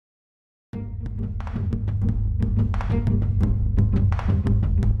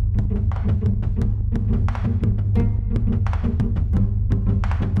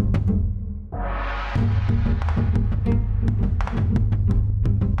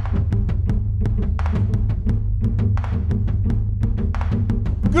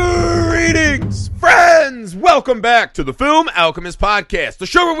Greetings, friends! Welcome back to the Film Alchemist podcast, the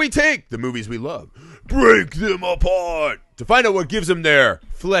show where we take the movies we love, break them apart, to find out what gives them their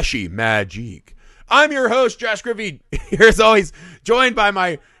fleshy magic. I'm your host, Josh Griffey, here as always, joined by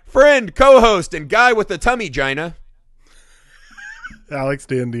my friend, co-host, and guy with the Tummygina, Alex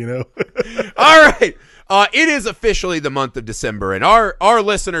Dandino. All right. It is officially the month of December, and our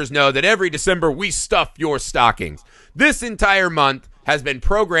listeners know that every December we stuff your stockings. This entire month has been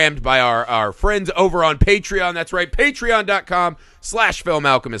programmed by our friends over on Patreon. That's right,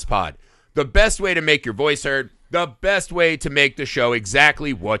 patreon.com/filmalchemistpod. The best way to make your voice heard, the best way to make the show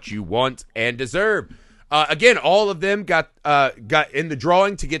exactly what you want and deserve. Again, all of them got in the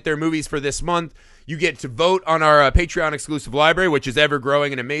drawing to get their movies for this month. You get to vote on our Patreon exclusive library, which is ever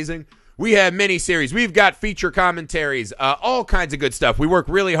growing and amazing. We have mini series. We've got feature commentaries, all kinds of good stuff. We work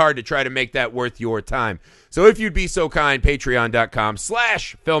really hard to try to make that worth your time. So if you'd be so kind,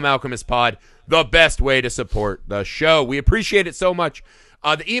 patreon.com/filmalchemistpod, the best way to support the show. We appreciate it so much.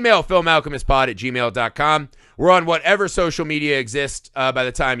 The email, filmalchemistpod@gmail.com. We're on whatever social media exists by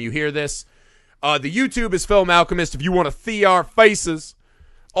the time you hear this. The YouTube is Film Alchemist if you want to see our faces.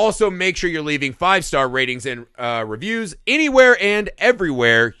 Also, make sure you're leaving 5-star ratings and reviews anywhere and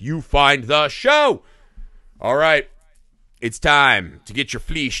everywhere you find the show. All right, it's time to get your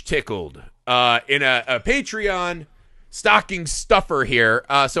fleesh tickled. In a Patreon stocking stuffer here.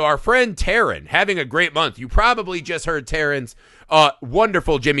 So our friend Taryn, having a great month. You probably just heard Taryn's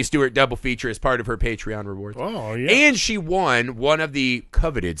wonderful Jimmy Stewart double feature as part of her Patreon rewards. Oh, yeah. And she won one of the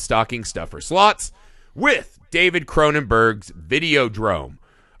coveted stocking stuffer slots with David Cronenberg's Videodrome.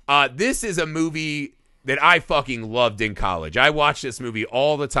 This is a movie that I fucking loved in college. I watched this movie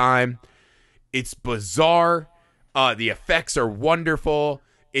all the time. It's bizarre. The effects are wonderful.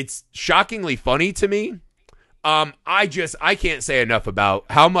 It's shockingly funny to me. I can't say enough about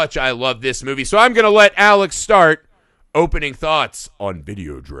how much I love this movie. So I'm going to let Alex start opening thoughts on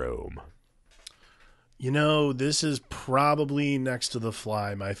Videodrome. You know, this is probably next to The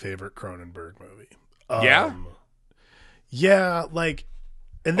Fly, my favorite Cronenberg movie. Yeah? Yeah, like,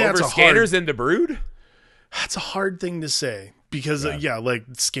 and that's over Scanners and The Brood? That's a hard thing to say. Because, like,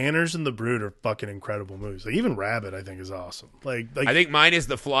 Scanners and The Brood are fucking incredible movies. Like, even Rabbit, I think, is awesome. Like I think mine is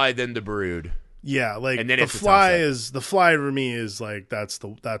The Fly, then The Brood. Yeah, like, and then The Fly for me is, like, that's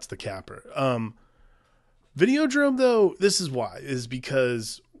the capper. Videodrome, though, this is why. Is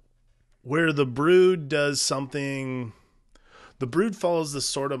because where The Brood does something... The Brood follows this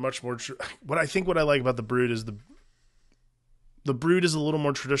sort of much more... what I like about The Brood is The Brood is a little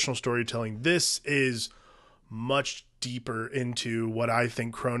more traditional storytelling. This is much deeper into what I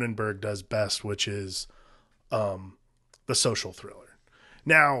think Cronenberg does best, which is the social thriller.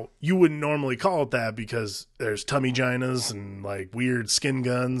 Now, you wouldn't normally call it that because there's Tummy-ginas and like weird skin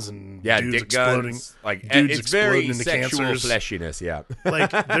guns and dudes dick exploding. Guns. Like dudes it's exploding very into sexual cancers. fleshiness, yeah. Like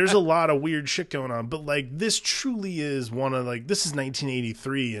there's a lot of weird shit going on, but like this truly is one of like this is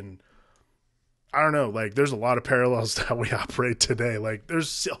 1983 and I don't know, like there's a lot of parallels to how we operate today. Like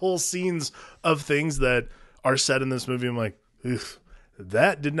there's whole scenes of things that are said in this movie. I'm like, oof,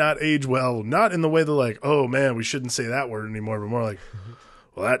 that did not age well. Not in the way they're like, oh man, we shouldn't say that word anymore, but more like,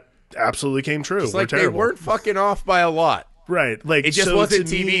 well, that absolutely came true. It's like they weren't fucking off by a lot. Right. Like it just wasn't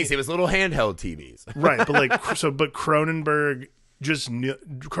TVs. It was little handheld TVs. Right. But like, but Cronenberg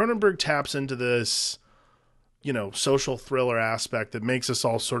Cronenberg taps into this, you know, social thriller aspect that makes us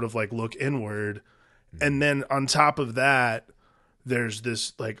all sort of like look inward. And then on top of that, there's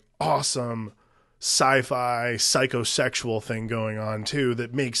this like awesome sci-fi psychosexual thing going on too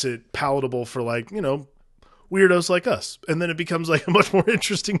that makes it palatable for like, you know, weirdos like us. And then it becomes like a much more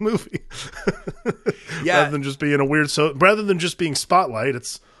interesting movie. Yeah. Rather than just being a weird rather than just being Spotlight,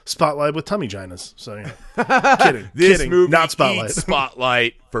 it's Spotlight with Tummyginas. So yeah. kidding. Movie Not Spotlight. Eats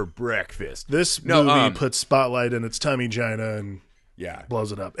Spotlight for breakfast. This movie puts Spotlight in its Tummygina and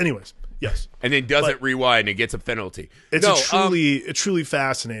blows it up. Anyways, yes. And then doesn't rewind and gets a penalty. It's a truly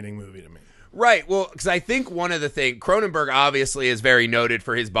fascinating movie to me. Right. Well, because I think one of the things, Cronenberg obviously is very noted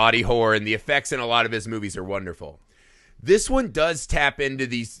for his body horror, and the effects in a lot of his movies are wonderful. This one does tap into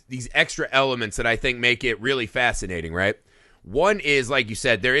these extra elements that I think make it really fascinating, right? One is, like you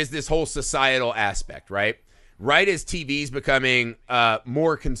said, there is this whole societal aspect, right? Right as TV's becoming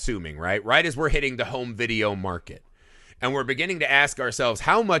more consuming, right? Right as we're hitting the home video market. And we're beginning to ask ourselves,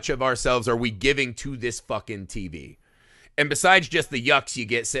 how much of ourselves are we giving to this fucking TV? And besides just the yucks you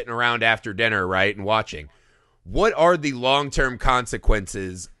get sitting around after dinner, right, and watching, what are the long-term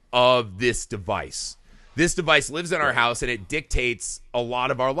consequences of this device? This device lives in our house, and it dictates a lot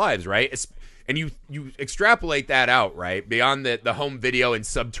of our lives, right? And you extrapolate that out, right, beyond the home video and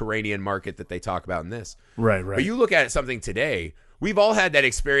subterranean market that they talk about in this. Right. But you look at something today, we've all had that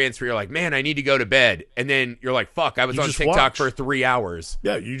experience where you're like, man, I need to go to bed. And then you're like, fuck, I was on TikTok for 3 hours.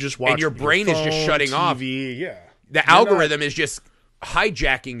 Yeah, you just watch. And your brain is just shutting off. Yeah. The algorithm is just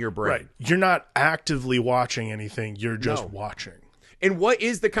hijacking your brain. Right. You're not actively watching anything. You're just watching. And what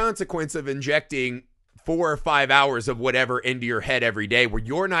is the consequence of injecting 4 or 5 hours of whatever into your head every day where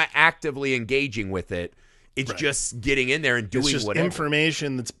you're not actively engaging with it? It's just getting in there and doing it's just whatever.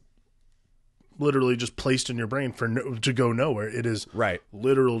 Information that's literally just placed in your brain to go nowhere. It is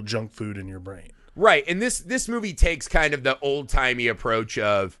literal junk food in your brain. Right. And this movie takes kind of the old-timey approach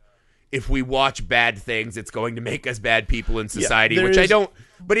of, if we watch bad things, it's going to make us bad people in society, which I don't.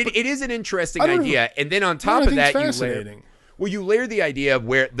 But it is an interesting idea. And then on top of that, you layer the idea of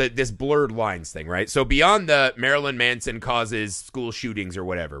where this blurred lines thing, right? So beyond the Marilyn Manson causes school shootings or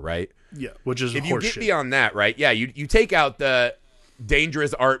whatever, right? Yeah, which is if you get beyond that, right? Yeah, you take out the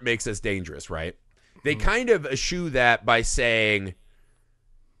dangerous art makes us dangerous, right? They kind of eschew that by saying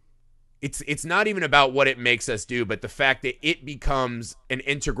it's not even about what it makes us do, but the fact that it becomes an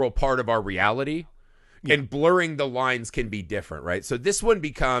integral part of our reality, and blurring the lines can be different, right? So this one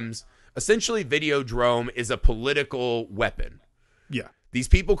becomes essentially Videodrome is a political weapon. Yeah. These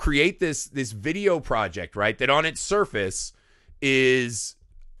people create this video project, right, that on its surface is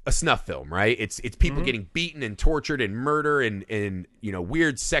a snuff film, right? It's people getting beaten and tortured and murder and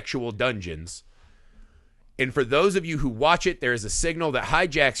weird sexual dungeons. And for those of you who watch it, there is a signal that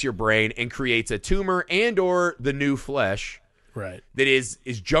hijacks your brain and creates a tumor and or the new flesh, right, that is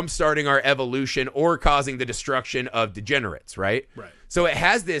jump-starting our evolution or causing the destruction of degenerates, right? Right. So it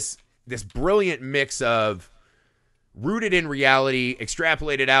has this brilliant mix of rooted in reality,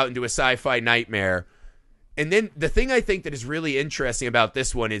 extrapolated out into a sci-fi nightmare. And then the thing I think that is really interesting about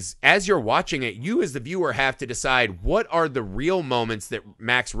this one is, as you're watching it, you as the viewer have to decide what are the real moments that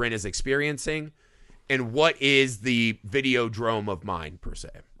Max Wren is experiencing and what is the Videodrome of mind, per se.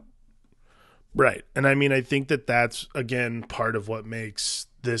 Right. And I mean, I think that's, again, part of what makes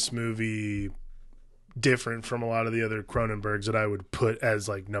this movie different from a lot of the other Cronenbergs that I would put as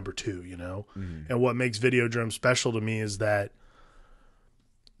like number 2, And what makes Videodrome special to me is that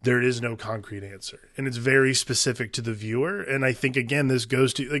there is no concrete answer, and it's very specific to the viewer. And I think, again, this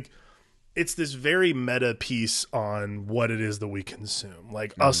goes to it's this very meta piece on what it is that we consume,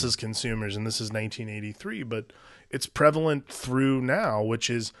 like us as consumers. And this is 1983, but it's prevalent through now, which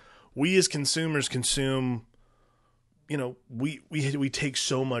is we as consumers consume, we take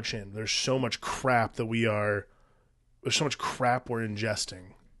so much in. There's so much crap that there's so much crap we're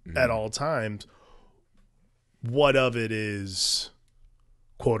ingesting at all times. What of it is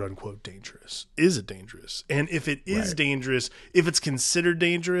quote unquote dangerous? Is it dangerous? And if it is dangerous, if it's considered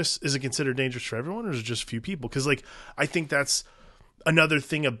dangerous, is it considered dangerous for everyone, or is it just a few people? Because I think that's another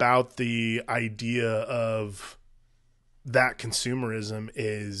thing about the idea of that consumerism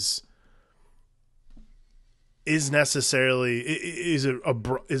is necessarily, is it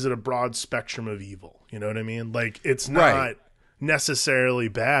a broad spectrum of evil? You know what I mean? Like, it's not necessarily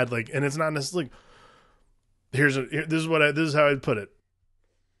bad. And it's not necessarily, this is how I'd put it.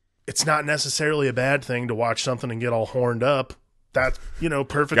 It's not necessarily a bad thing to watch something and get all horned up. That's,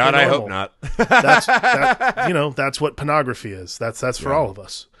 perfectly God, normal. I hope not. That's what pornography is. That's for all of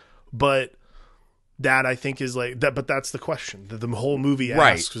us. But that, I think, is like that. But that's the question that the whole movie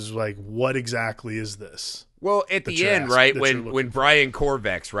asks, is like, what exactly is this? Well, at the end, right, when Brian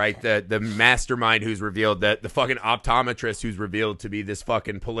Corvex, right, the mastermind who's revealed, the fucking optometrist who's revealed to be this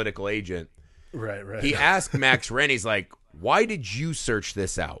fucking political agent, right. He asked Max Wren, he's like, why did you search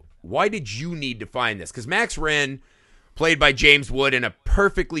this out? Why did you need to find this? Because Max Wren, played by James Wood in a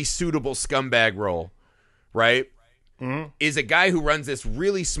perfectly suitable scumbag role, right, is a guy who runs this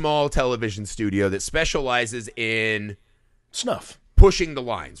really small television studio that specializes in snuff. Pushing the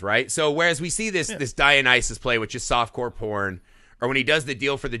lines, right? So whereas we see this Dionysus play, which is softcore porn, or when he does the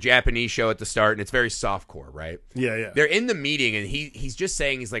deal for the Japanese show at the start, and it's very softcore, right? Yeah. They're in the meeting, and he's just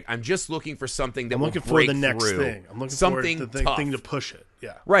saying, he's like, I'm just looking for something that will break through. I'm looking for the next thing. I'm looking something for the thing to push it.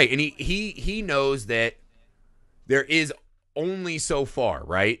 Yeah. Right, and he knows that there is only so far,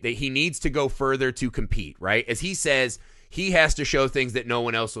 right? That he needs to go further to compete, right? As he says, he has to show things that no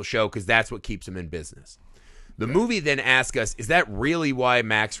one else will show because that's what keeps him in business. The movie then asks us, is that really why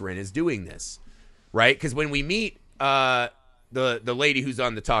Max Wren is doing this? Right? Because when we meet the lady who's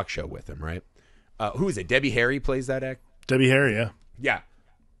on the talk show with him, right? Who is it? Debbie Harry plays that act. Debbie Harry, yeah. Yeah.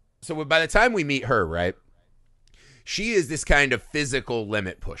 So by the time we meet her, right, she is this kind of physical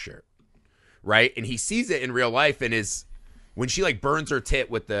limit pusher, right? And he sees it in real life, and is when she like burns her tit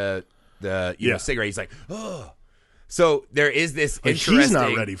with the you know, cigarette, he's like, oh. So there is this like interesting. He's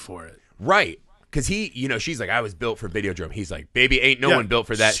not ready for it, right? Because he, you know, she's like, I was built for Videodrome. He's like, baby, ain't no one built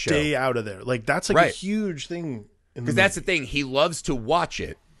for that show. Stay out of there. Like that's like a huge thing. Because that's the thing. He loves to watch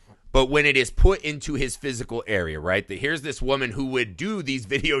it. But when it is put into his physical area, right? Here's this woman who would do these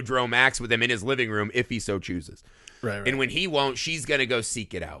Videodrome acts with him in his living room if he so chooses. Right. And when he won't, she's going to go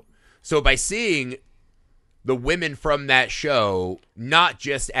seek it out. So by seeing the women from that show, not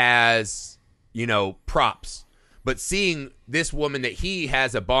just as, you know, props, but seeing this woman that he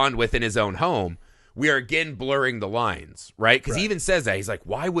has a bond with in his own home, we are again blurring the lines, right? Because he even says that. He's like,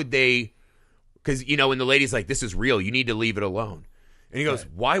 why would they? Because, you know, when the lady's like, this is real, you need to leave it alone. And he goes,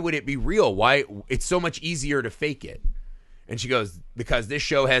 why would it be real? Why? It's so much easier to fake it. And she goes, because this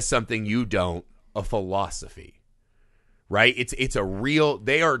show has something you don't, a philosophy, right? It's a real,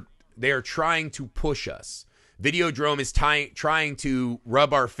 they are trying to push us. Videodrome is trying to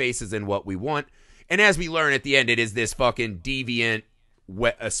rub our faces in what we want. And as we learn at the end, it is this fucking deviant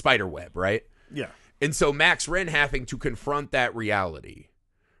spider web, right? Yeah. And so Max Wren having to confront that reality,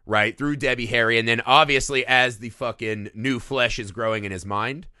 right, through Debbie Harry, and then obviously as the fucking new flesh is growing in his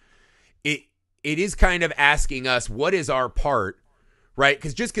mind, it is kind of asking us, what is our part, right?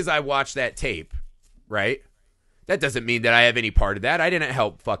 Because just because I watched that tape, right, that doesn't mean that I have any part of that. I didn't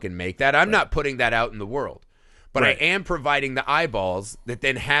help fucking make that. I'm not putting that out in the world. But I am providing the eyeballs that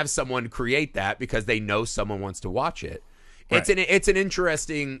then have someone create that because they know someone wants to watch it. Right. It's an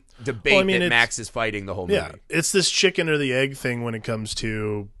interesting debate that Max is fighting the whole movie. Yeah, it's this chicken or the egg thing when it comes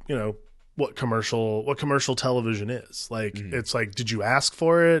to, you know, what commercial television is. Like, it's like, did you ask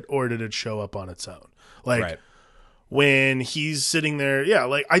for it or did it show up on its own? Like, when he's sitting there,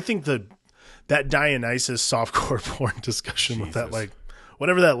 like, I think that Dionysus softcore porn discussion with that, like,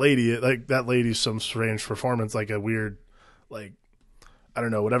 whatever that lady, like, that lady's some strange performance, like a weird, like, I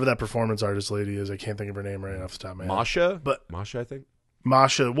don't know, whatever that performance artist lady is. I can't think of her name right off the top of my head. Masha, I think.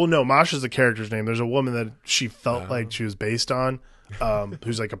 Masha. Well, no, Masha's the character's name. There's a woman that she felt like she was based on,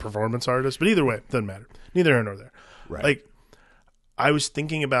 who's like a performance artist. But either way, doesn't matter. Neither here nor there. Right. Like, I was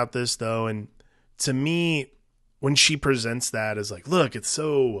thinking about this, though, and to me, when she presents that as like, look, it's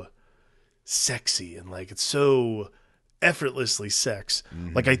so sexy and like it's so effortlessly sex.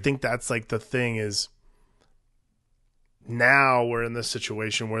 Like, I think that's like the thing is, now we're in this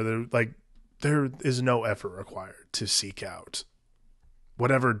situation where there is no effort required to seek out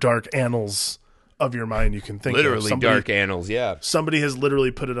whatever dark annals of your mind you can think of. Literally dark annals, yeah. Somebody has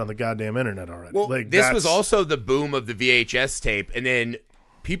literally put it on the goddamn internet already. Well, like, this was also the boom of the VHS tape, and then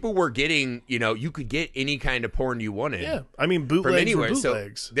people were getting, you know, you could get any kind of porn you wanted. Yeah, I mean, bootlegs were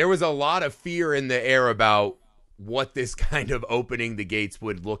bootlegs. So there was a lot of fear in the air about what this kind of opening the gates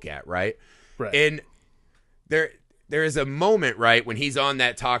would look at, right? Right. And there is a moment, right, when he's on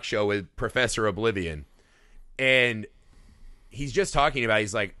that talk show with Professor Oblivion, and he's just talking about,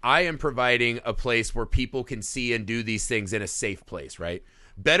 he's like, I am providing a place where people can see and do these things in a safe place, right?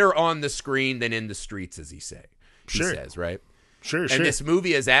 Better on the screen than in the streets, as he says, right? Sure. And this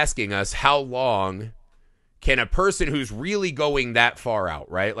movie is asking us, how long can a person who's really going that far out,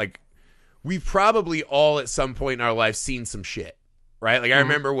 right? Like, we've probably all at some point in our life seen some shit, right? Like, I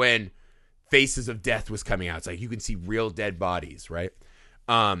remember when Faces of Death was coming out. It's like you can see real dead bodies, right?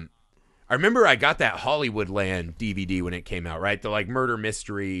 I remember I got that Hollywoodland DVD when it came out, right? The like murder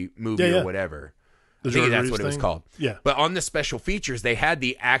mystery movie or whatever. I think that's what it was called. Yeah. But on the special features, they had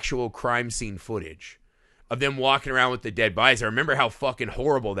the actual crime scene footage of them walking around with the dead bodies. I remember how fucking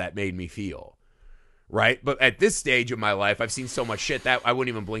horrible that made me feel, right? But at this stage of my life, I've seen so much shit that I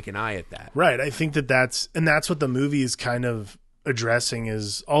wouldn't even blink an eye at that. Right. I think that's what the movie is kind of addressing,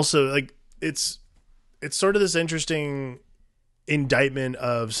 is also like, it's sort of this interesting indictment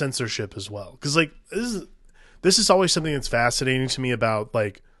of censorship as well, because like this is always something that's fascinating to me about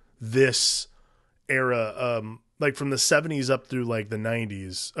like this era, like from the 70s up through like the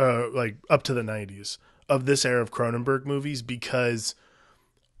 90s, like up to the 90s of this era of Cronenberg movies, because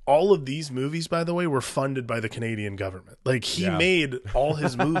all of these movies, by the way, were funded by the Canadian government. Like, he made all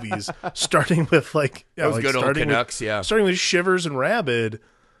his movies starting with like, those good old Canucks, starting with Shivers and Rabid.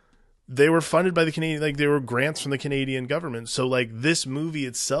 They were funded by the Canadian, like, they were grants from the Canadian government. So like, this movie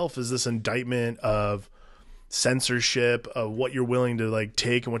itself is this indictment of censorship, of what you're willing to like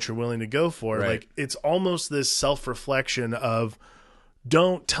take and what you're willing to go for. Right. Like, it's almost this self-reflection of,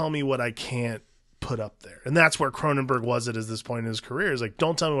 don't tell me what I can't put up there. And that's where Cronenberg was at this point in his career, is like,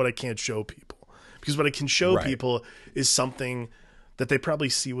 don't tell me what I can't show people. Because what I can show people is something that they probably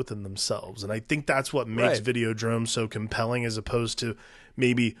see within themselves. And I think that's what makes Videodrome so compelling, as opposed to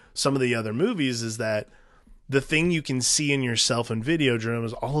maybe some of the other movies, is that the thing you can see in yourself in Videodrome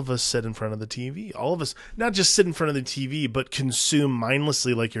is all of us sit in front of the TV. All of us not just sit in front of the TV, but consume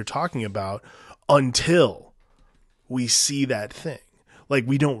mindlessly, like you're talking about, until we see that thing. Like,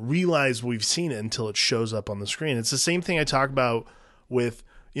 we don't realize we've seen it until it shows up on the screen. It's the same thing I talk about with,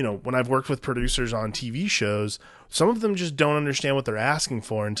 you know, when I've worked with producers on TV shows. Some of them just don't understand what they're asking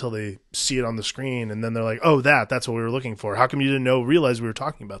for until they see it on the screen. And then they're like, oh, that's what we were looking for. How come you didn't realize we were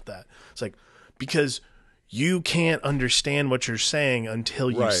talking about that? It's like, because you can't understand what you're saying until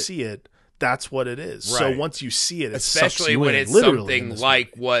you see it. That's what it is. So once you see it, especially when it's something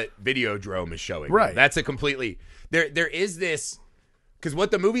like what Videodrome is showing. Right. That's a completely, there is this, because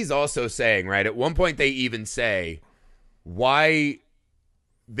what the movie's also saying, right? At one point they even say why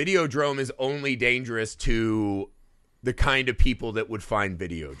Videodrome is only dangerous to the kind of people that would find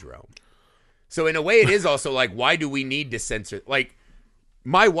Videodrome. So in a way, it is also like, why do we need to censor? Like,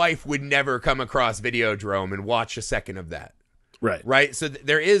 my wife would never come across Videodrome and watch a second of that. Right. So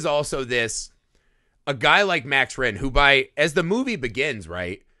there is also this, a guy like Max Wren, who as the movie begins,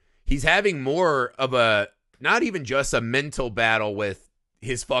 right, he's having more of a, not even just a mental battle with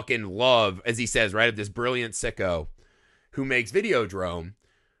his fucking love, as he says, right, of this brilliant sicko who makes Videodrome,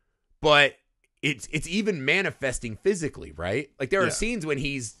 but it's even manifesting physically, right? Like, there are scenes when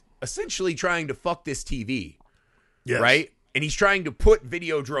he's essentially trying to fuck this TV, right? And he's trying to put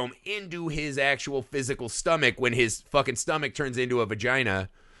Videodrome into his actual physical stomach when his fucking stomach turns into a vagina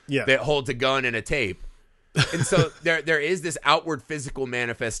that holds a gun and a tape. And so there is this outward physical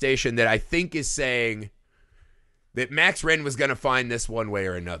manifestation that I think is saying that Max Wren was going to find this one way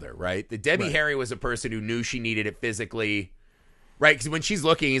or another, right? That Debbie Harry was a person who knew she needed it physically, right? Because when she's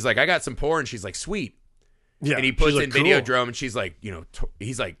looking, he's like, I got some porn. She's like, sweet. Yeah, and he puts in Videodrome, and she's like, you know,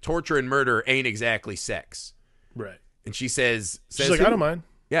 he's like, torture and murder ain't exactly sex. Right. And she says she's like, who? I don't mind.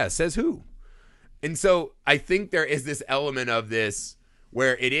 Yeah, says who? And so I think there is this element of this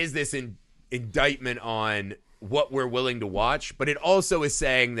where it is this indictment on what we're willing to watch, but it also is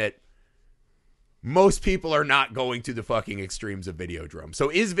saying that most people are not going to the fucking extremes of Videodrome. So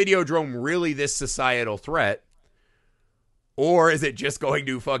is Videodrome really this societal threat? Or is it just going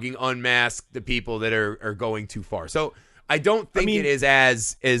to fucking unmask the people that are going too far? So I don't think it is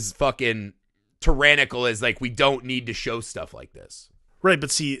as fucking tyrannical as, like, we don't need to show stuff like this. Right,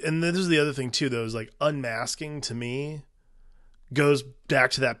 but see, and this is the other thing too, though, is like unmasking to me goes back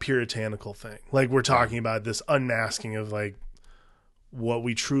to that puritanical thing. Like, we're talking about this unmasking of, like, what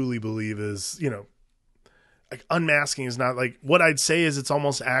we truly believe is, you know, like, unmasking is not, like, what I'd say is it's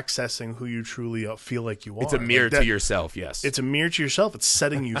almost accessing who you truly feel like you are. It's a mirror to yourself, yes. It's a mirror to yourself. It's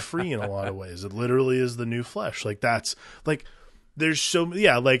setting you free in a lot of ways. It literally is the new flesh. Like, that's, like, there's so,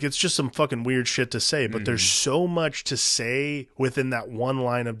 like, it's just some fucking weird shit to say, but there's so much to say within that one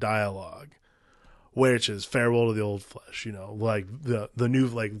line of dialogue, which is farewell to the old flesh, you know, like the new,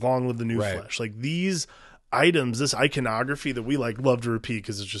 like, long live the new flesh. Like, these items, this iconography that we, like, love to repeat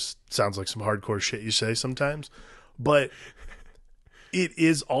because it just sounds like some hardcore shit you say sometimes, but it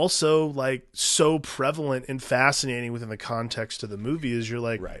is also, like, so prevalent and fascinating within the context of the movie. Is you're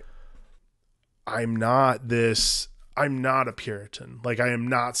like, I'm not a Puritan. Like, I am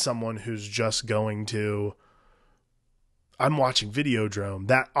not someone who's just going to, I'm watching Videodrome.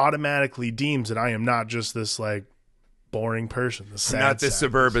 That automatically deems that I am not just this, like, boring person. I'm not this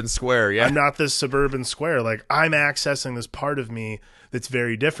suburban square. Yeah. I'm not this suburban square. Like, I'm accessing this part of me that's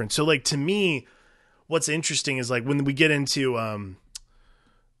very different. So, like, to me, what's interesting is, like, when we get into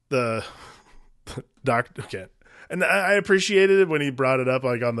the doctor, okay. And I appreciated it when he brought it up,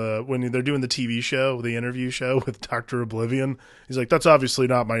 like, when they're doing the TV show, the interview show with Dr. Oblivion. He's like, that's obviously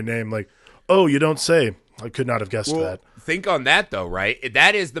not my name. Like, oh, you don't say. I could not have guessed that. Think on that, though, right?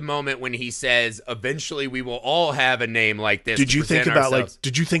 That is the moment when he says, eventually we will all have a name like this. Did you think about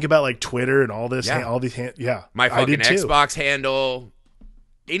like Twitter and all this? Yeah. All these my fucking Xbox handle,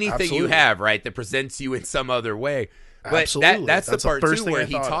 anything you have, right, that presents you in some other way. But that's the part, too, where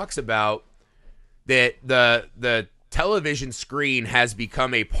he talks about that the television screen has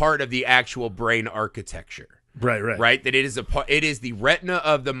become a part of the actual brain architecture. Right. That it is the retina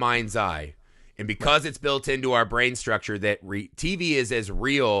of the mind's eye. And because it's built into our brain structure, that TV is as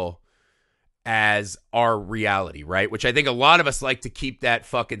real as our reality, right? Which I think a lot of us like to keep that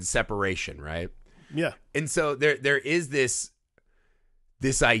fucking separation, right? Yeah. And so there is this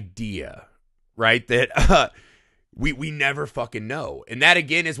idea, right, that We never fucking know. And that,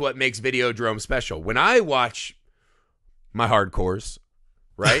 again, is what makes Videodrome special. When I watch my hardcores,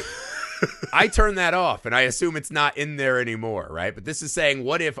 right, I turn that off, and I assume it's not in there anymore, right? But this is saying,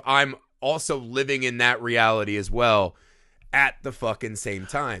 what if I'm also living in that reality as well at the fucking same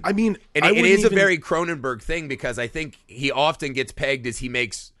time? I mean, and it is a very Cronenberg thing, because I think he often gets pegged as he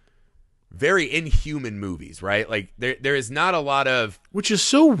makes very inhuman movies, right? Like, there is not a lot of... Which is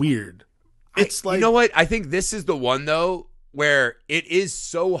so weird. It's like... You know what? I think this is the one, though, where it is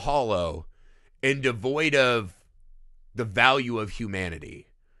so hollow and devoid of the value of humanity,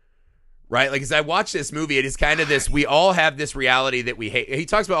 right? Like, as I watch this movie, it is kind of this, we all have this reality that we hate. He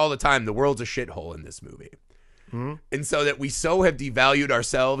talks about all the time, the world's a shithole in this movie. Mm-hmm. And so that we so have devalued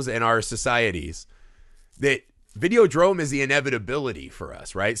ourselves and our societies that Videodrome is the inevitability for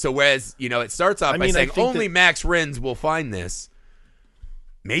us, right? So whereas, you know, it starts off by saying only Max Renns will find this.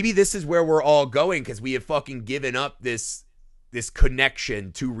 Maybe this is where we're all going, because we have fucking given up this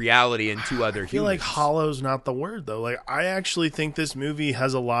connection to reality and to other humans. I feel like hollow's not the word, though. Like, I actually think this movie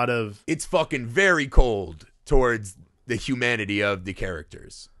has a lot of... It's fucking very cold towards the humanity of the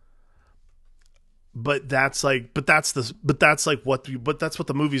characters. But that's what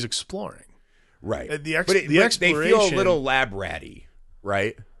the movie's exploring. Right. The exploration... They feel a little lab ratty,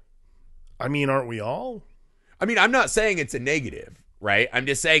 right? I mean, aren't we all? I mean, I'm not saying it's a negative. Right, I'm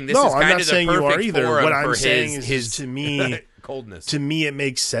just saying this is kind of the perfect forum what I'm for saying his to me coldness. To me, it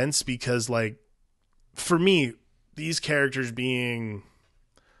makes sense because, like, for me, these characters being,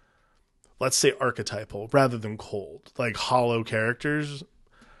 let's say, archetypal rather than cold, like hollow characters,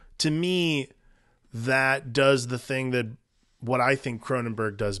 to me, that does the thing that what I think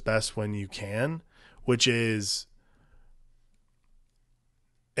Cronenberg does best when you can, which is,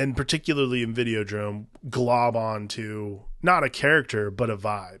 and particularly in Videodrome, glob onto not a character, but a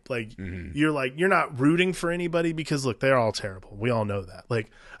vibe. Like, you're not rooting for anybody because, look, they're all terrible. We all know that.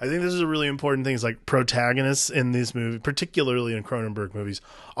 Like, I think this is a really important thing. Is like, protagonists in these movies, particularly in Cronenberg movies,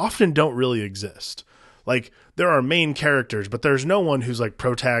 often don't really exist. Like, there are main characters, but there's no one who's like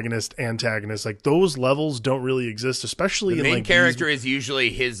protagonist, antagonist. Like, those levels don't really exist, especially the in main character is usually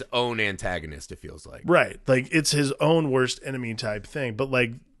his own antagonist, it feels like. Right. Like, it's his own worst enemy type thing. But,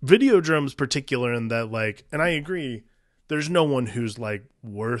 like, Videodrome's particular in that, like, and I agree, there's no one who's, like,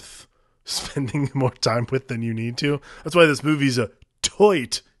 worth spending more time with than you need to. That's why this movie's a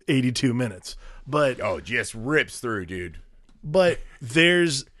tight 82 minutes. But just rips through, dude. But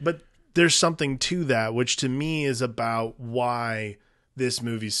there's something to that, which to me is about why this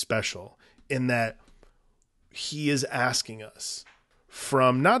movie's special, in that he is asking us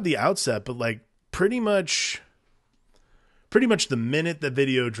from not the outset, but like pretty much the minute the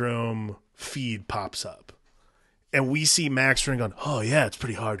Videodrome feed pops up and we see Max Renn going, oh yeah, it's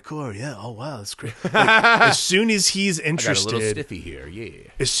pretty hardcore. Yeah. Oh wow, that's great. Like, as soon as he's interested, I got a little stiffy here.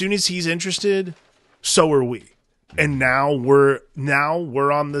 Yeah. As soon as he's interested, so are we. And now we're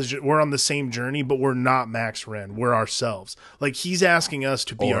on the same journey, but we're not Max Renn. We're ourselves. Like, he's asking us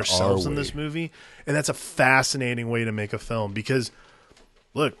to be ourselves in this movie, and that's a fascinating way to make a film. Because,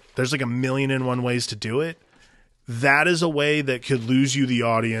 look, there's like 1,000,001 ways to do it. That is a way that could lose you the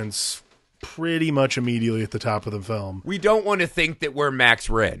audience pretty much immediately at the top of the film. We don't want to think that we're Max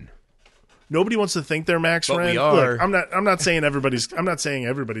Renn. Nobody wants to think they're Max Renn. We are. Look, I'm not saying everybody's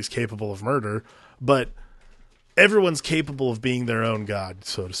capable of murder, but everyone's capable of being their own god,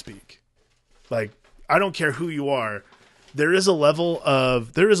 so to speak. Like, I don't care who you are. There is a level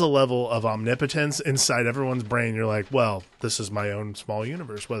of omnipotence inside everyone's brain. You're like, well, this is my own small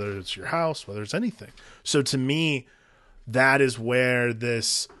universe, whether it's your house, whether it's anything. So to me, that is where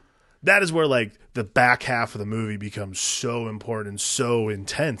like the back half of the movie becomes so important, so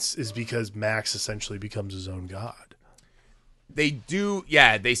intense, is because Max essentially becomes his own god. They do,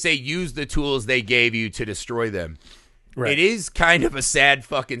 yeah, they say use the tools they gave you to destroy them. Right. It is kind of a sad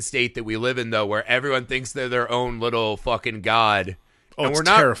fucking state that we live in, though, where everyone thinks they're their own little fucking god. Oh, and it's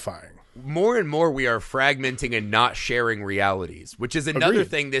terrifying. More and more we are fragmenting and not sharing realities, which is another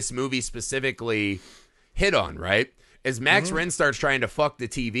thing this movie specifically hit on, right? As Max Renn starts trying to fuck the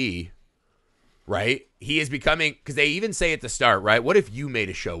TV, right? He is becoming, because they even say at the start, right? What if you made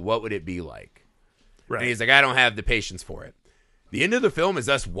a show? What would it be like? Right. And he's like, I don't have the patience for it. The end of the film is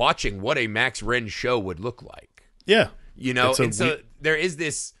us watching what a Max Renn show would look like. Yeah. You know, and so there is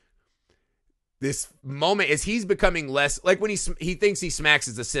this moment as he's becoming less, like when he thinks he smacks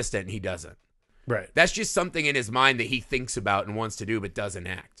his assistant and he doesn't. Right. That's just something in his mind that he thinks about and wants to do but doesn't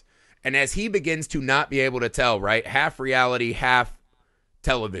act. And as he begins to not be able to tell, right, half reality, half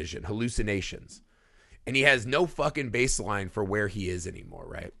television, hallucinations, and he has no fucking baseline for where he is anymore,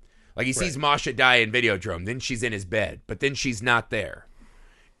 right? Like he sees Masha die in Videodrome, then she's in his bed, but then she's not there.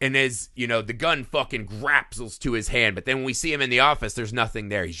 And as, you know, the gun fucking grapples to his hand, but then when we see him in the office, there's nothing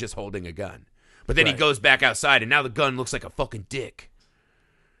there. He's just holding a gun. But then he goes back outside, and now the gun looks like a fucking dick.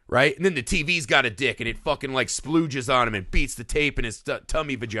 Right? And then the TV's got a dick, and it fucking, like, splooges on him and beats the tape in his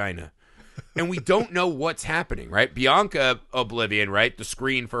tummy vagina. And we don't know what's happening, right? Bianca Oblivion, right? The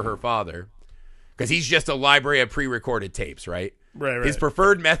screen for her father. Because he's just a library of pre-recorded tapes, right? Right. His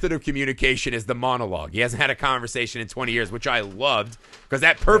preferred method of communication is the monologue. He hasn't had a conversation in 20 years, which I loved, because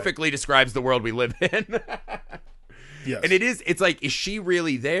that perfectly describes the world we live in. Yes. And it's like, is she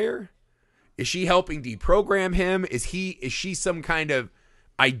really there? Is she helping deprogram him? Is she some kind of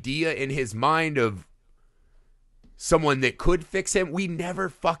idea in his mind of someone that could fix him? We never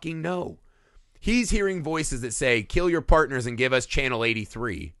fucking know. He's hearing voices that say, kill your partners and give us channel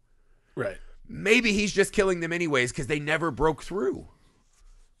 83. Right. Maybe he's just killing them anyways because they never broke through.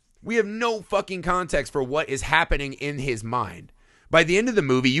 We have no fucking context for what is happening in his mind. By the end of the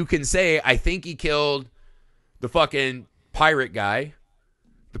movie, you can say, I think he killed the fucking pirate guy,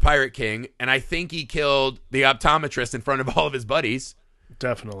 the Pirate King, and I think he killed the optometrist in front of all of his buddies.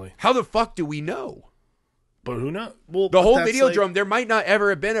 Definitely. How the fuck do we know? But who knows? Well, the whole Videodrome, there might not ever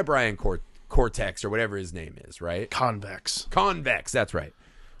have been a Brian Cortex or whatever his name is, right? Convex, that's right.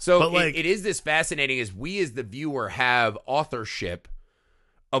 So like, it is this fascinating as we as the viewer have authorship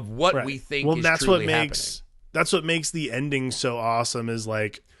of what we think is truly happening. That's what makes the ending so awesome is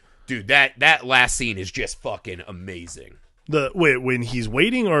like... Dude, that last scene is just fucking amazing. When he's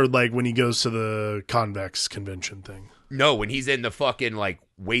waiting or like when he goes to the Convex convention thing? No, when he's in the fucking like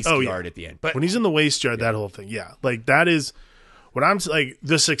waste yard at the end. But when he's in the waste yard, that whole thing. Yeah. Like that is... What I'm like,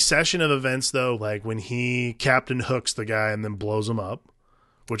 the succession of events though, like when he Captain Hooks the guy and then blows him up,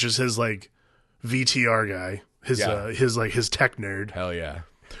 which is his like VTR guy, his tech nerd. Hell yeah.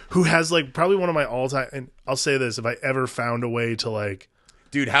 Who has like probably one of my all-time, and I'll say this, if I ever found a way to like...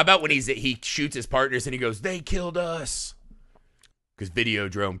 Dude, how about when he shoots his partners and he goes, they killed us. Because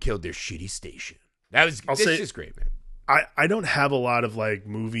Videodrome killed their shitty station. It's just great, man. I don't have a lot of like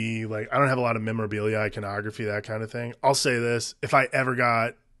movie, like I don't have a lot of memorabilia, iconography, that kind of thing. I'll say this, if I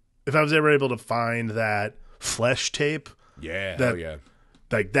was ever able to find that flesh tape. Yeah, that, hell yeah.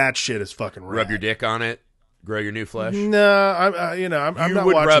 Like that shit is fucking rad. Rub your dick on it, grow your new flesh. No, I'm not you watching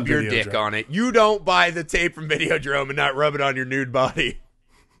would rub your Videodrome. dick on it. You don't buy the tape from Videodrome and not rub it on your nude body.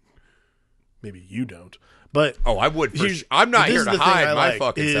 Maybe you don't. But I would. I'm not here to hide my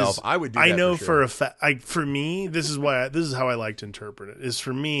fucking self. I would do that. I know for a fact. For me, this is how I like to interpret it. Is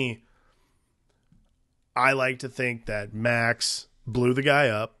for me, I like to think that Max blew the guy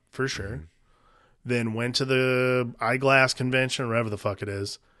up for sure, then went to the eyeglass convention, or whatever the fuck it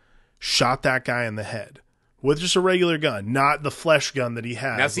is, shot that guy in the head with just a regular gun, not the flesh gun that he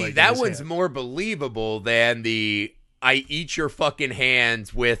has. Now, see, that one's more believable than the I eat your fucking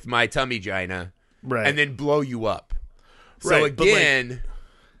hands with my Tummygina. Right. And then blow you up. So right. again...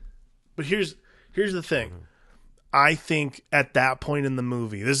 But here's the thing. I think at that point in the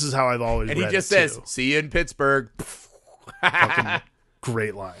movie, this is how I've always read it. And he just says, see you in Pittsburgh. Fucking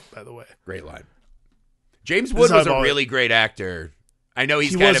great line, by the way. Great line. James Wood was a really great actor. I know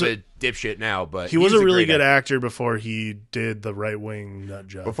he's kind of a dipshit now, but he was a really good actor before he did the right-wing nut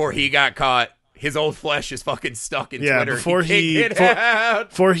job. Before he got caught. His old flesh is fucking stuck in Twitter. Before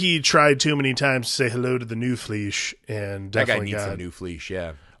he tried too many times to say hello to the new fleesh, and definitely that guy needs some new fleesh,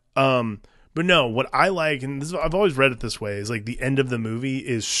 yeah. But no, what I like, and I've always read it this way, is like the end of the movie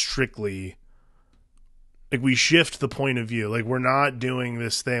is strictly like we shift the point of view. Like we're not doing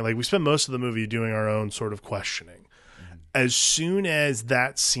this thing. Like we spend most of the movie doing our own sort of questioning. As soon as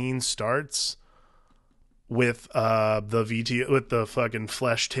that scene starts. With with the fucking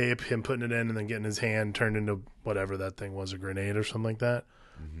flesh tape, him putting it in and then getting his hand turned into whatever that thing was, a grenade or something like that.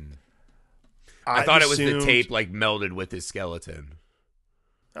 Mm-hmm. I thought it was the tape like melded with his skeleton.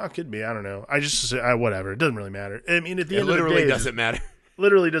 Oh, it could be. I don't know. Whatever. It doesn't really matter. I mean, at the end of the day, literally doesn't matter.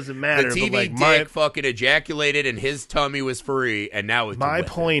 Literally doesn't matter. The TV but like dick fucking ejaculated and his tummy was free, and now it's my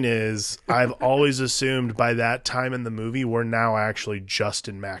point is, I've always assumed by that time in the movie we're now actually just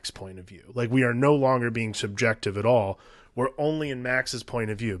in Max's point of view. Like we are no longer being subjective at all. We're only in Max's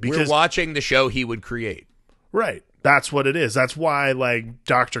point of view because we're watching the show he would create. Right. That's what it is. That's why like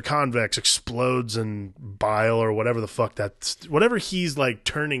Dr. Convex explodes in bile or whatever the fuck whatever he's like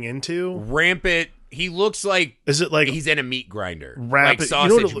turning into. Rampant. He looks like he's in a meat grinder, like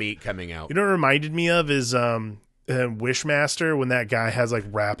sausage meat coming out. You know what it reminded me of is Wishmaster when that guy has like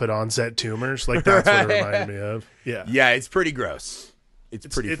rapid onset tumors. Like that's what it reminded me of. Yeah, yeah, it's pretty gross. It's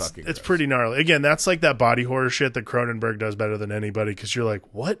pretty fucking. It's pretty gnarly. Again, that's like that body horror shit that Cronenberg does better than anybody because you're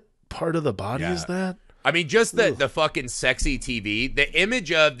like, what part of the body is that? I mean, just the fucking sexy TV, the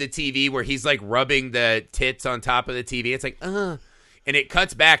image of the TV where he's like rubbing the tits on top of the TV. It's like, and it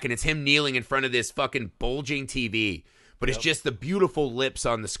cuts back and it's him kneeling in front of this fucking bulging TV, but it's just the beautiful lips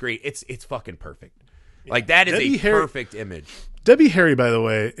on the screen. It's fucking perfect. Yeah. Like that is perfect image. Debbie Harry, by the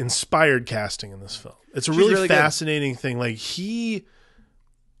way, inspired casting in this film. It's a really fascinating thing. Like he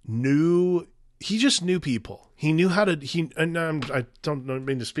just knew people. He knew how to, I don't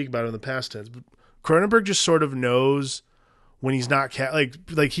mean to speak about it in the past tense, but Cronenberg just sort of knows when he's not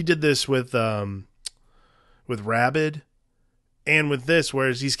like he did this with Rabid and with this,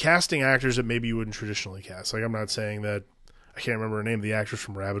 whereas he's casting actors that maybe you wouldn't traditionally cast. Like I'm not saying that, I can't remember her name, the actress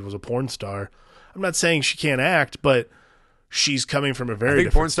from Rabid was a porn star. I'm not saying she can't act, but she's coming from a very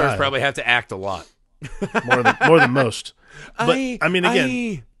different porn stars style. Probably have to act a lot. more than most. But I mean,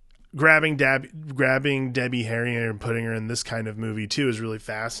 again, grabbing Debbie Harry and putting her in this kind of movie too is really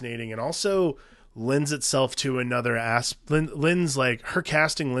fascinating, and also lends itself to another lends like her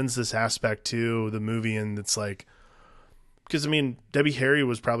casting lends this aspect to the movie, and it's like, because I mean, Debbie Harry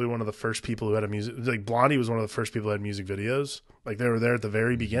was probably one of the first people who had a music, like Blondie was one of the first people who had music videos. Like they were there at the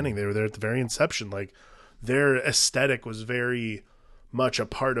very beginning, they were there at the very inception. Like their aesthetic was very much a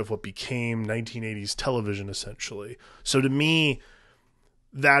part of what became 1980s television, essentially. So to me,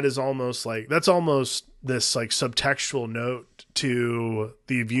 that is almost like, that's almost this like subtextual note to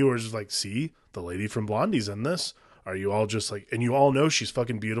the viewers, like, see, the lady from Blondie's in this. Are you all just like, and you all know she's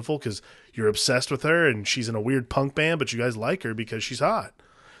fucking beautiful because you're obsessed with her, and she's in a weird punk band, but you guys like her because she's hot.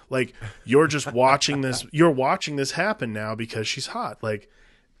 Like you're just watching this, you're watching this happen now because she's hot. Like,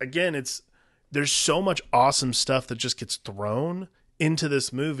 again, there's so much awesome stuff that just gets thrown into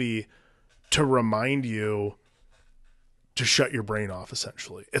this movie to remind you to shut your brain off,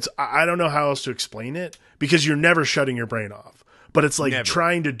 essentially. I don't know how else to explain it, because you're never shutting your brain off, but it's like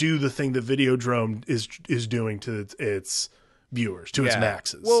trying to do the thing that Videodrome is doing to its viewers, to its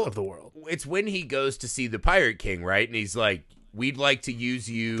maxes of the world. It's when he goes to see the Pirate King, right? And he's like, we'd like to use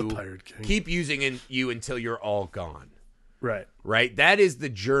you, the Pirate King. Keep using you until you're all gone. Right. That is the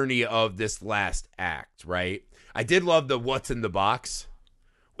journey of this last act, right? I did love the what's in the box.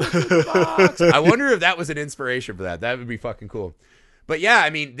 What's in the box? I wonder if that was an inspiration for that. That would be fucking cool. But yeah, I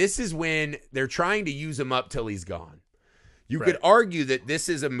mean, this is when they're trying to use him up till he's gone. You could argue that this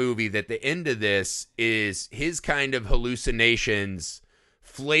is a movie that the end of this is his kind of hallucinations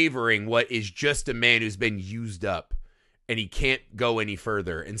flavoring what is just a man who's been used up and he can't go any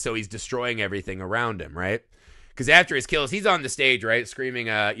further. And so he's destroying everything around him, right? Because after his kills, he's on the stage, right? Screaming,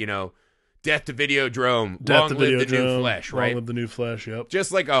 death to Videodrome, long live the new flesh, right? Long live the new flesh, yep.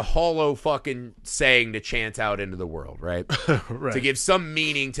 Just like a hollow fucking saying to chant out into the world, right? Right. To give some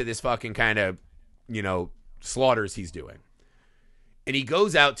meaning to this fucking kind of, slaughters he's doing. And he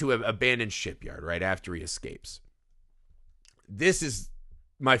goes out to an abandoned shipyard right after he escapes. This is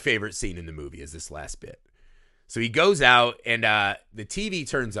my favorite scene in the movie, is this last bit. So he goes out and the TV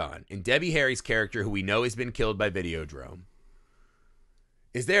turns on, and Debbie Harry's character, who we know has been killed by Videodrome,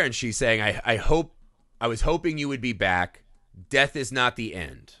 is there, and she's saying, I was hoping you would be back. Death is not the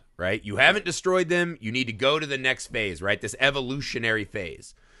end, right? You haven't destroyed them. You need to go to the next phase, right? This evolutionary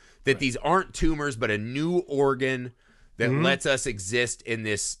phase. That these aren't tumors, but a new organ that lets us exist in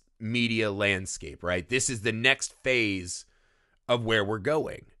this media landscape, right? This is the next phase of where we're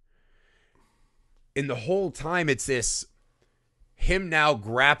going. And the whole time it's this, him now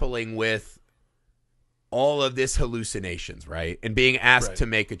grappling with all of this hallucinations, right? And being asked to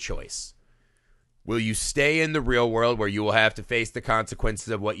make a choice. Will you stay in the real world where you will have to face the consequences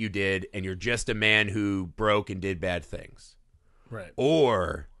of what you did and you're just a man who broke and did bad things? Right.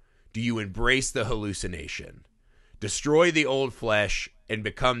 Or do you embrace the hallucination, destroy the old flesh, and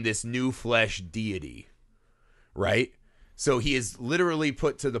become this new flesh deity? Right? So he is literally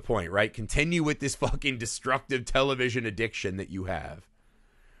put to the point, right? Continue with this fucking destructive television addiction that you have.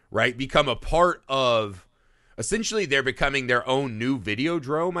 Right? Become a part of, essentially they're becoming their own new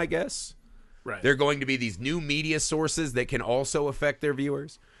Videodrome, I guess. Right. They're going to be these new media sources that can also affect their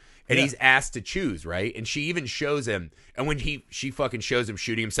viewers. And he's asked to choose, right? And she even shows him, and when she fucking shows him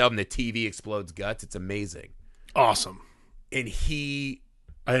shooting himself and the TV explodes guts, it's amazing. Awesome. And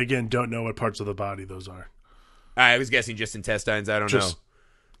I again don't know what parts of the body those are. I was guessing just intestines, I don't know.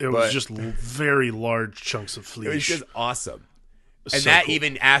 It was just very large chunks of flesh. It was just awesome. And so that cool.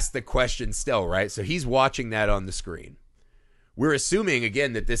 Even asked the question still, right? So he's watching that on the screen. We're assuming,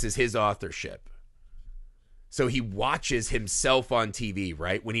 again, that this is his authorship. So he watches himself on TV,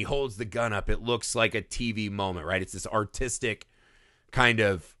 right? When he holds the gun up, it looks like a TV moment, right? It's this artistic kind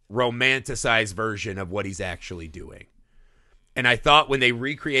of romanticized version of what he's actually doing. And I thought when they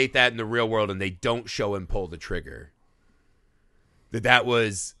recreate that in the real world and they don't show him pull the trigger,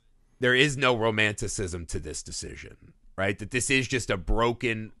 there is no romanticism to this decision, right? That this is just a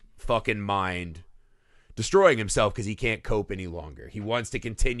broken fucking mind destroying himself because he can't cope any longer. He wants to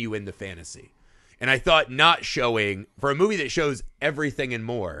continue in the fantasy. And I thought not showing, for a movie that shows everything and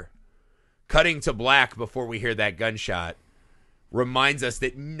more, cutting to black before we hear that gunshot reminds us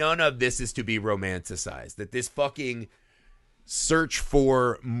that none of this is to be romanticized. That this fucking search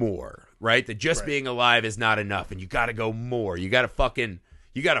for more, right? That just being alive is not enough and you got to go more. You got to fuck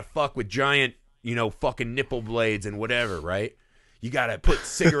with giant, fucking nipple blades and whatever, right? You got to put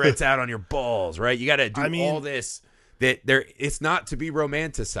cigarettes out on your balls, right? You got to do all this it's not to be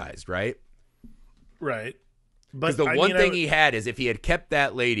romanticized, right? Right. Because the one thing he had is if he had kept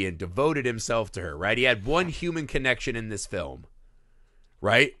that lady and devoted himself to her, right? He had one human connection in this film,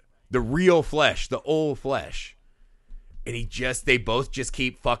 right? The real flesh, the old flesh. And they both just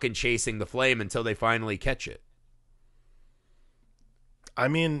keep fucking chasing the flame until they finally catch it. I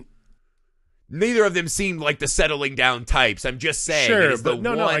mean, neither of them seemed like the settling down types. I'm just saying it is the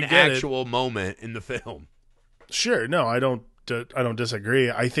one actual moment in the film. Sure. No, I don't disagree.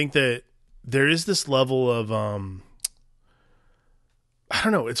 I think that there is this level of, I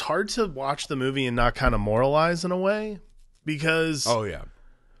don't know. It's hard to watch the movie and not kind of moralize in a way because,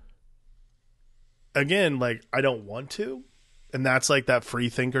 again, like I don't want to. And that's like that free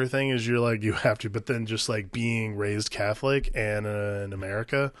thinker thing is you're like, you have to, but then just like being raised Catholic and in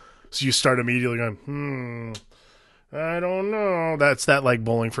America. So you start immediately going, I don't know. That's that like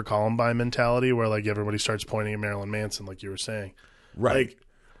Bowling for Columbine mentality where like everybody starts pointing at Marilyn Manson, like you were saying. Right. Like,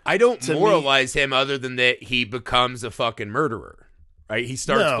 I don't moralize him other than that he becomes a fucking murderer. Right? He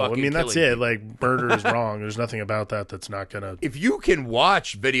starts fucking killing that's it. people. Like murder is wrong. There's nothing about that's not going to. If you can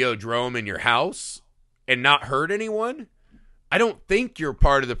watch Videodrome in your house and not hurt anyone, I don't think you're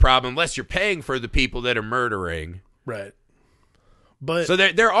part of the problem unless you're paying for the people that are murdering. Right. But so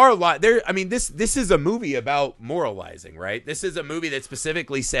there are a lot there. I mean, this is a movie about moralizing, right? This is a movie that's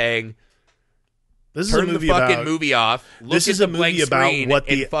specifically saying, turn the fucking movie off. Look at the blank screen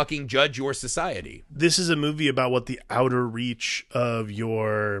and fucking judge your society. This is a movie about what the outer reach of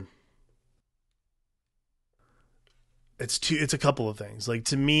your. It's a couple of things. Like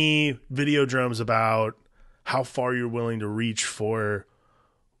to me, Videodrome's about how far you're willing to reach for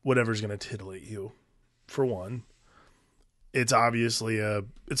whatever's going to titillate you. For one, it's obviously a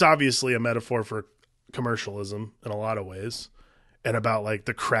metaphor for commercialism in a lot of ways, and about like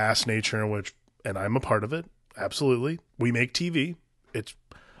the crass nature in which, and I'm a part of it. Absolutely, we make TV.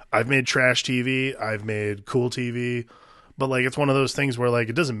 I've made trash TV. I've made cool TV, but like it's one of those things where like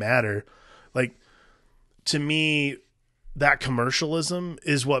it doesn't matter. Like to me, that commercialism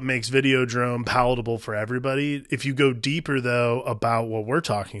is what makes Videodrome palatable for everybody. If you go deeper, though, about what we're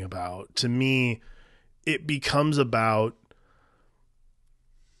talking about, to me, it becomes about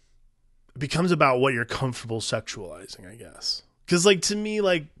what you're comfortable sexualizing, I guess. Because, like, to me,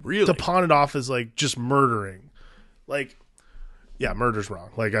 like, really? To pawn it off as, like, just murdering. Like, yeah, murder's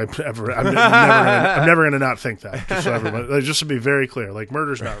wrong. Like, I'm never going to not think that. Just so everyone, like, just to be very clear, like,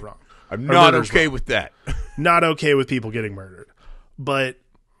 murder's not wrong. I'm not okay with that. Not okay with people getting murdered. But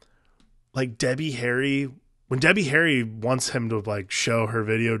like Debbie Harry, when Debbie Harry wants him to like show her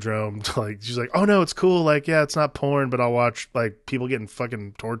Videodrome, to, like she's like, "Oh no, it's cool. Like, yeah, it's not porn, but I'll watch like people getting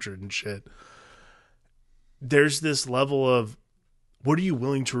fucking tortured and shit." There's this level of what are you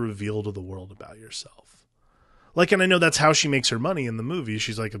willing to reveal to the world about yourself? Like, and I know that's how she makes her money in the movie.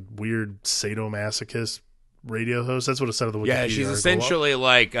 She's like a weird sadomasochist radio host. That's what it said of the Wikipedia. Yeah, she's essentially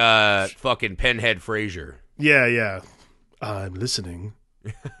like fucking Penhead Fraser. Yeah. I'm listening.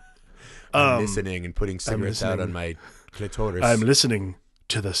 I'm listening and putting cigarettes out on my clitoris. I'm listening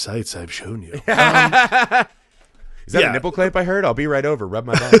to the sites I've shown you. Is that a nipple clamp I heard? I'll be right over. Rub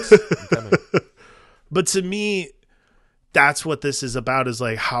my box. I'm coming. But to me, that's what this is about, is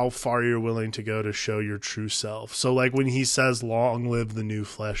like how far you're willing to go to show your true self. So like when he says, "Long live the new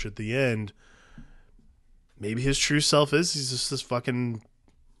flesh" at the end, maybe his true self is he's just this fucking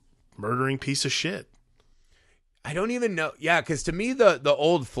murdering piece of shit. I don't even know. Yeah, because to me, the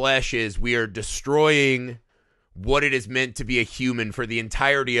old flesh is we are destroying what it is meant to be a human for the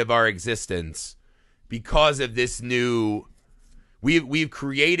entirety of our existence because of this new. We've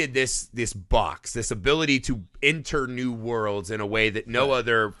created this box, this ability to enter new worlds in a way that no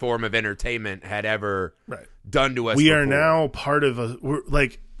other form of entertainment had ever done to us. We before. are now part of we're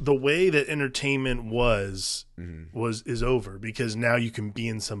like the way that entertainment was over because now you can be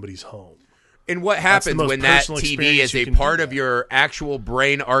in somebody's home. And what happens when that TV is a part of your actual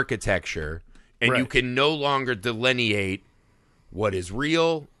brain architecture and you can no longer delineate what is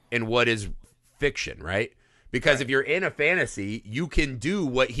real and what is fiction, right? Because if you're in a fantasy, you can do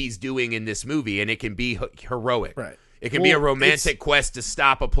what he's doing in this movie, and it can be heroic. Right. It can be a romantic quest to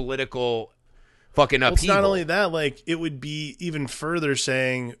stop a political fucking upheaval. It's not only that, like, it would be even further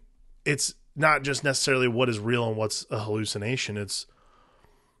saying it's not just necessarily what is real and what's a hallucination. It's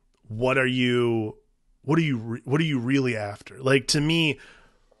what are you really after? Like, to me,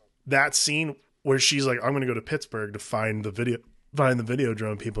 that scene where she's like, I'm going to go to Pittsburgh to find the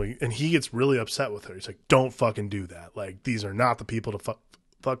Videodrome people, and he gets really upset with her. He's like, don't fucking do that. Like, these are not the people to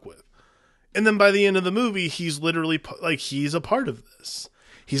fuck with. And then by the end of the movie, he's literally like, he's a part of this.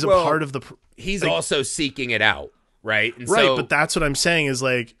 He's a part of the. He's also seeking it out, right? And right, but that's what I'm saying is,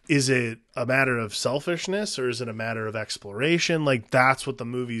 like, is it a matter of selfishness or is it a matter of exploration? Like, that's what the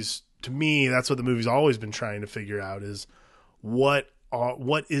movie's, to me, that's what the movie's always been trying to figure out is what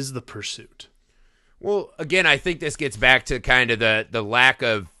is the pursuit? Well, again, I think this gets back to kind of the lack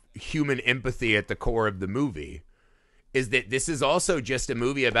of human empathy at the core of the movie, is that this is also just a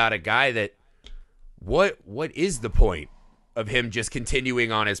movie about a guy that, what is the point of him just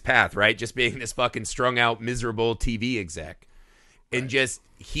continuing on his path, right? Just being this fucking strung out, miserable TV exec. And just,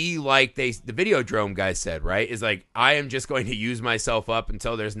 he, like the Videodrome guy said, right, is like, I am just going to use myself up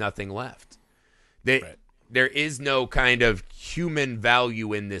until there's nothing left. There is no kind of human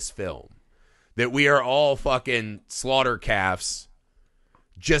value in this film. That we are all fucking slaughter calves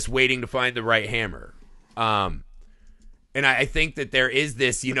just waiting to find the right hammer. And I think that there is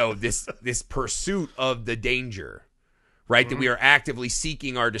this, this pursuit of the danger, right? That we are actively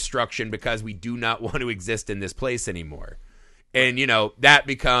seeking our destruction because we do not want to exist in this place anymore. And, that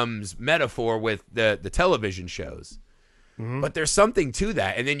becomes metaphor with the television shows. But there's something to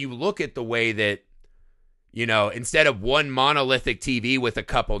that. And then you look at the way that, instead of one monolithic TV with a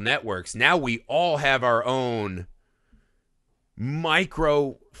couple networks, now we all have our own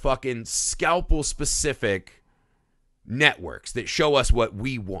micro fucking scalpel specific networks that show us what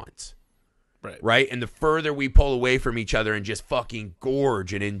we want. Right? And the further we pull away from each other and just fucking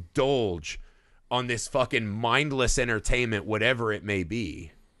gorge and indulge on this fucking mindless entertainment, whatever it may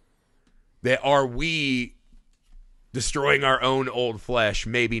be, that are we destroying our own old flesh,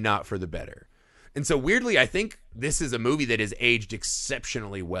 maybe not for the better. And so weirdly, I think this is a movie that has aged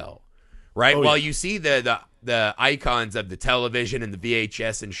exceptionally well, right? While you see the icons of the television and the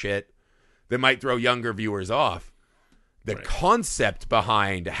VHS and shit that might throw younger viewers off, the concept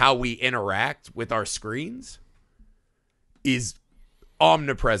behind how we interact with our screens is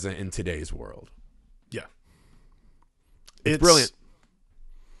omnipresent in today's world. Yeah. It's brilliant.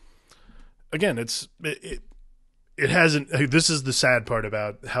 Again, it hasn't, this is the sad part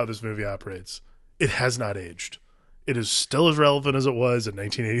about how this movie operates. It has not aged. It is still as relevant as it was in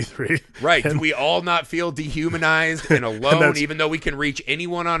 1983. Right. Do we all not feel dehumanized and alone, even though we can reach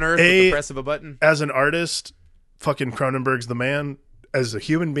anyone on Earth with the press of a button? As an artist, fucking Cronenberg's the man. As a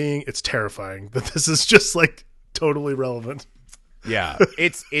human being, it's terrifying that this is just, like, totally relevant. Yeah.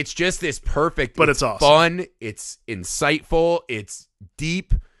 It's just this perfect, but it's awesome. Fun, it's insightful, it's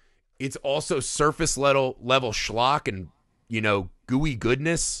deep, it's also surface level schlock and, gooey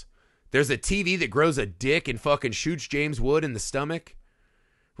goodness. There's a TV that grows a dick and fucking shoots James Wood in the stomach,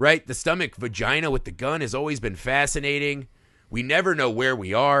 right? The stomach vagina with the gun has always been fascinating. We never know where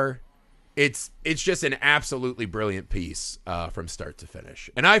we are. It's just an absolutely brilliant piece from start to finish.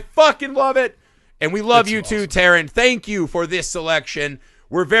 And I fucking love it. And we love you too, Taryn. Thank you for this selection.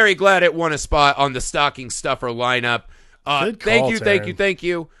 We're very glad it won a spot on the Stocking Stuffer lineup. Thank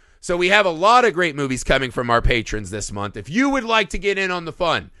you. So we have a lot of great movies coming from our patrons this month. If you would like to get in on the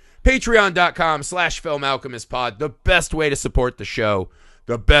fun, patreon.com/filmalchemistpod, the best way to support the show,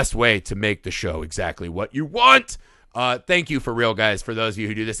 the best way to make the show exactly what you want. Thank you for real, guys, for those of you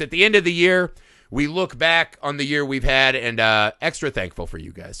who do this. At the end of the year, we look back on the year we've had, and extra thankful for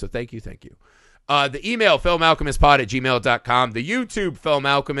you guys. So thank you. The email, filmalchemistpod@gmail.com. The YouTube, Film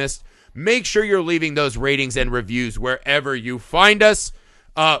Alchemist. Make sure you're leaving those ratings and reviews wherever you find us.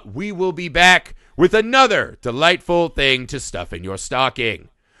 We will be back with another delightful thing to stuff in your stocking.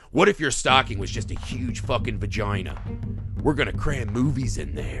 What if your stocking was just a huge fucking vagina? We're going to cram movies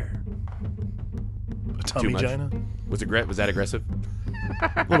in there. A Tummygina? Was that aggressive?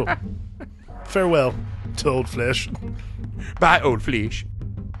 Little. Farewell to old flesh. Bye, old flesh.